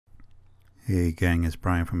Hey gang, it's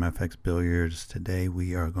Brian from FXBilliards. Today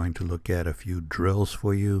we are going to look at a few drills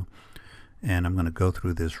for you, and I'm going to go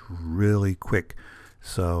through this really quick,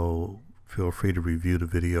 so feel free to review the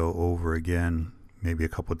video over again, maybe a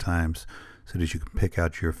couple times, so that you can pick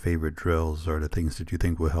out your favorite drills or the things that you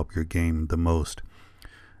think will help your game the most.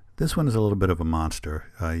 This one is a little bit of a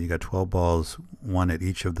monster. You got 12 balls, one at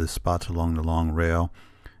each of the spots along the long rail,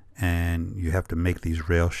 and you have to make these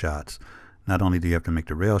rail shots. Not only do you have to make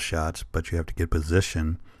the rail shots, but you have to get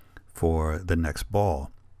position for the next ball.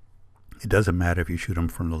 It doesn't matter if you shoot them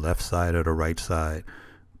from the left side or the right side,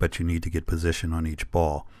 but you need to get position on each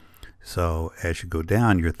ball. So as you go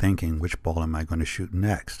down, you're thinking, which ball am I going to shoot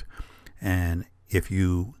next? And if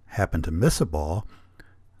you happen to miss a ball,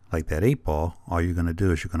 like that 8 ball, all you're going to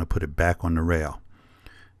do is you're going to put it back on the rail.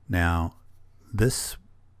 Now, this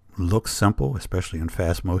looks simple, especially in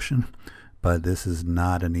fast motion, but this is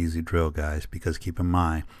not an easy drill, guys, because keep in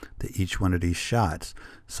mind that each one of these shots,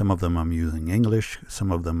 some of them I'm using English,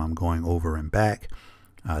 some of them I'm going over and back,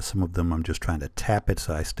 some of them I'm just trying to tap it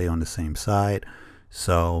so I stay on the same side.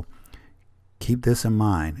 So keep this in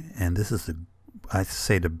mind, and this is, I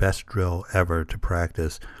say, the best drill ever to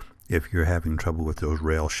practice if you're having trouble with those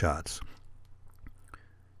rail shots.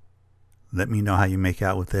 Let me know how you make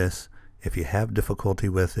out with this. If you have difficulty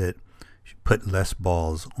with it, put less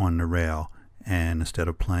balls on the rail, and instead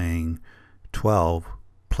of playing 12,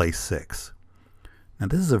 play 6. Now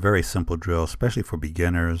this is a very simple drill, especially for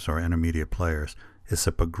beginners or intermediate players. It's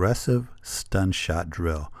a progressive stun shot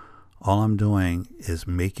drill. All I'm doing is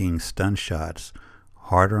making stun shots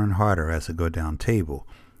harder and harder as I go down table.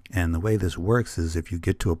 And the way this works is if you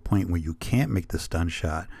get to a point where you can't make the stun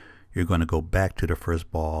shot, you're going to go back to the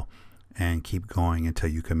first ball and keep going until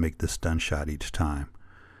you can make the stun shot each time.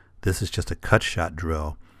 This is just a cut shot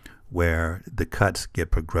drill where the cuts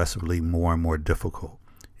get progressively more and more difficult.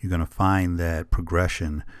 You're going to find that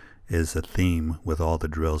progression is a theme with all the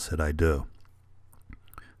drills that I do.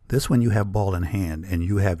 This one you have ball in hand and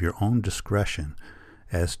you have your own discretion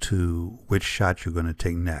as to which shot you're going to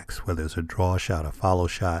take next, whether it's a draw shot, a follow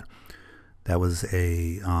shot. That was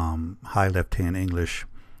a high left hand English,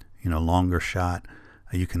 longer shot.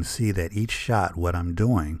 You can see that each shot, what I'm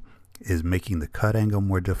doing is making the cut angle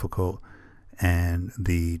more difficult and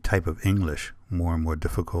the type of English more and more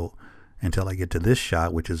difficult until I get to this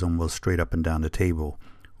shot, which is almost straight up and down the table,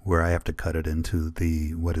 where I have to cut it into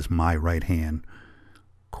what is my right hand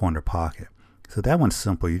corner pocket. So that one's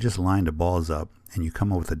simple. You just line the balls up and you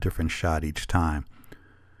come up with a different shot each time.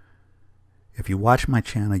 If you watch my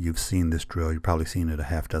channel, you've seen this drill. You've probably seen it a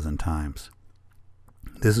half dozen times.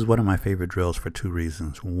 This is one of my favorite drills for 2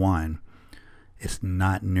 reasons. One, it's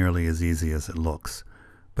not nearly as easy as it looks,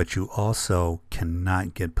 but you also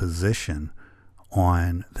cannot get position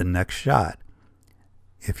on the next shot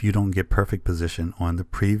if you don't get perfect position on the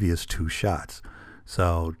previous 2 shots.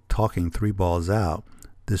 So talking 3 balls out,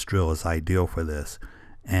 this drill is ideal for this.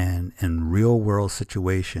 And in real world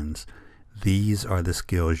situations, these are the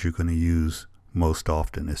skills you're going to use most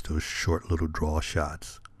often, is those short little draw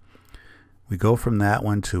shots. We go from that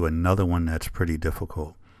one to another one that's pretty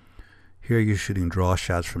difficult. Here you're shooting draw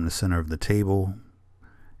shots from the center of the table,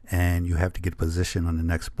 and you have to get position on the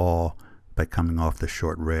next ball by coming off the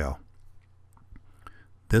short rail.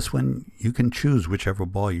 This one, you can choose whichever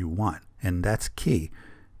ball you want, and that's key,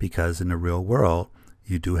 because in the real world,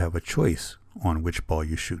 you do have a choice on which ball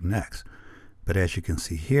you shoot next. But as you can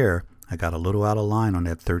see here, I got a little out of line on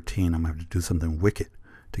that 13. I'm going to have to do something wicked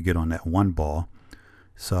to get on that 1 ball.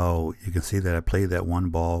 So you can see that I played that 1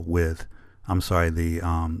 ball with,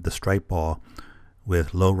 the stripe ball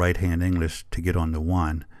with low right hand English to get on the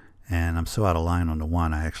 1, and I'm so out of line on the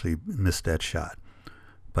 1 I actually missed that shot.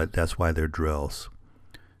 But that's why they're drills.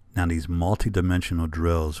 Now these multi-dimensional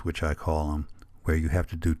drills, which I call them, where you have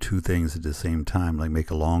to do 2 things at the same time, like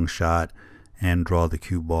make a long shot and draw the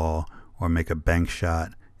cue ball, or make a bank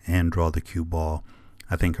shot and draw the cue ball,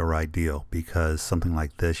 I think are ideal, because something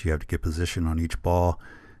like this, you have to get position on each ball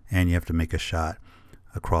and you have to make a shot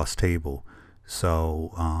across table.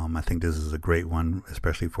 So I think this is a great one,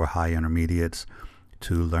 especially for high intermediates,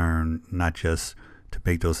 to learn not just to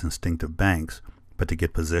make those instinctive banks, but to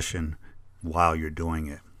get position while you're doing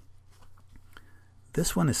it.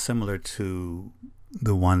 This one is similar to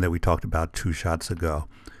the one that we talked about 2 shots ago,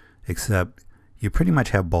 except you pretty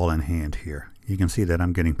much have ball in hand here. You can see that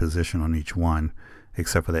I'm getting position on each one,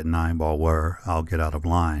 except for that 9 ball where I'll get out of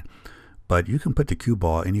line. But you can put the cue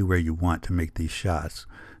ball anywhere you want to make these shots.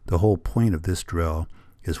 The whole point of this drill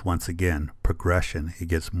is, once again, progression. It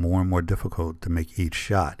gets more and more difficult to make each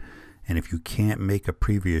shot. And if you can't make a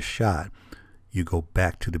previous shot, you go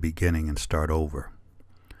back to the beginning and start over.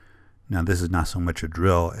 Now this is not so much a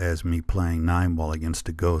drill as me playing 9-ball against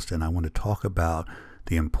the Ghost, and I want to talk about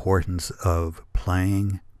the importance of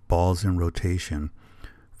playing balls in rotation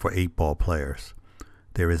for 8-ball players.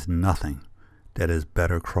 There is nothing that is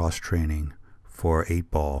better cross-training for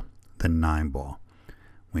 8-ball than 9-ball.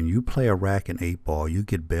 When you play a rack in 8-ball, you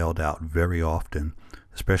get bailed out very often,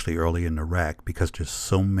 especially early in the rack, because there's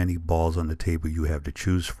so many balls on the table you have to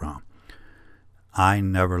choose from. I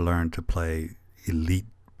never learned to play elite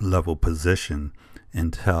level position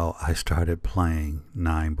until I started playing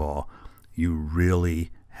 9-ball. You really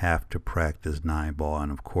have to practice 9-ball,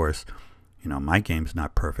 and of course, you know, my game's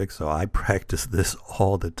not perfect, so I practice this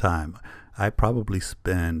all the time. I probably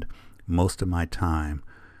spend most of my time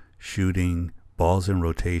shooting balls in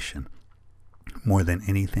rotation more than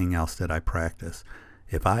anything else that I practice.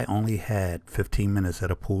 If I only had 15 minutes at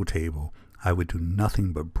a pool table, I would do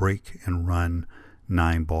nothing but break and run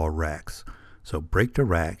 9-ball racks. So break the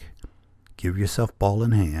rack, give yourself ball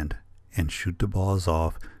in hand, and shoot the balls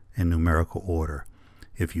off in numerical order.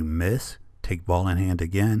 If you miss, take ball in hand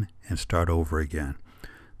again and start over again.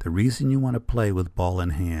 The reason you want to play with ball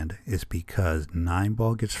in hand is because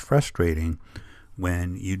 9-ball gets frustrating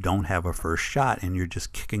when you don't have a first shot and you're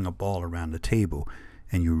just kicking a ball around the table,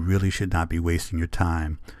 and you really should not be wasting your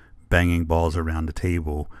time banging balls around the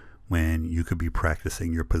table when you could be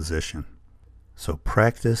practicing your position. So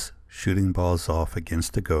practice shooting balls off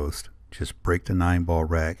against the Ghost. Just break the 9-ball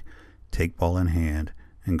rack, take ball in hand,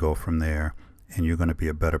 and go from there, and you're going to be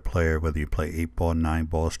a better player whether you play 8-ball,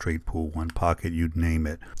 9-ball, straight pool, one pocket, you'd name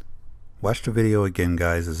it. Watch the video again,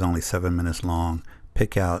 guys. It's only 7 minutes long.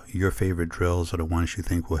 Pick out your favorite drills or the ones you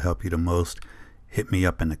think will help you the most. Hit me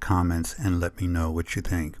up in the comments and let me know what you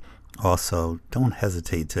think. Also, don't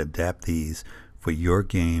hesitate to adapt these for your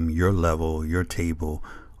game, your level, your table,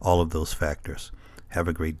 all of those factors. Have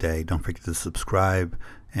a great day. Don't forget to subscribe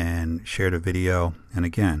and share the video. And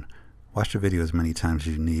again, watch the video as many times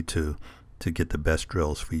as you need to get the best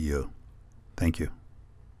drills for you. Thank you.